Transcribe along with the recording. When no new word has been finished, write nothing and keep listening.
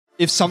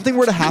If something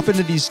were to happen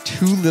to these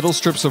two little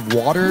strips of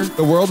water,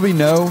 the world we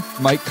know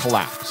might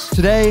collapse.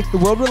 Today, the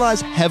world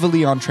relies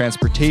heavily on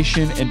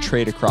transportation and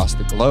trade across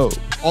the globe.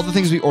 All the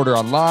things we order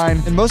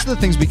online and most of the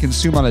things we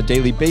consume on a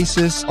daily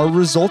basis are a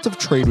result of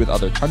trade with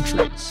other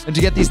countries. And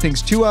to get these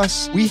things to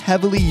us, we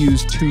heavily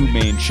use two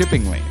main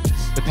shipping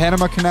lanes: the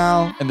Panama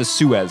Canal and the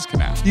Suez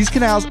Canal. These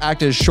canals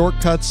act as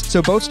shortcuts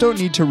so boats don't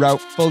need to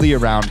route fully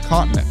around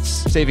continents,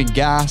 saving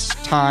gas,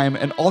 time,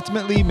 and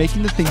ultimately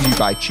making the things you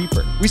buy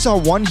cheaper. We saw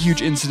one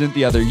huge incident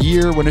the other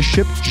year when a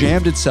ship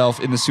jammed itself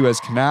in the Suez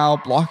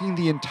Canal, blocking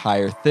the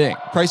entire thing.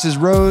 Prices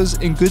rose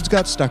and goods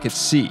got stuck at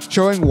sea,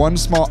 showing one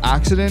small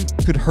accident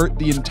could hurt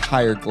the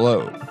entire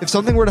globe. If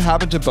something were to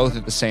happen to both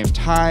at the same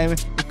time,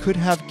 it could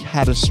have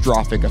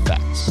catastrophic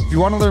effects. If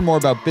you want to learn more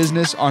about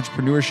business,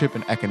 entrepreneurship,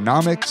 and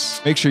economics,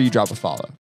 make sure you drop a follow.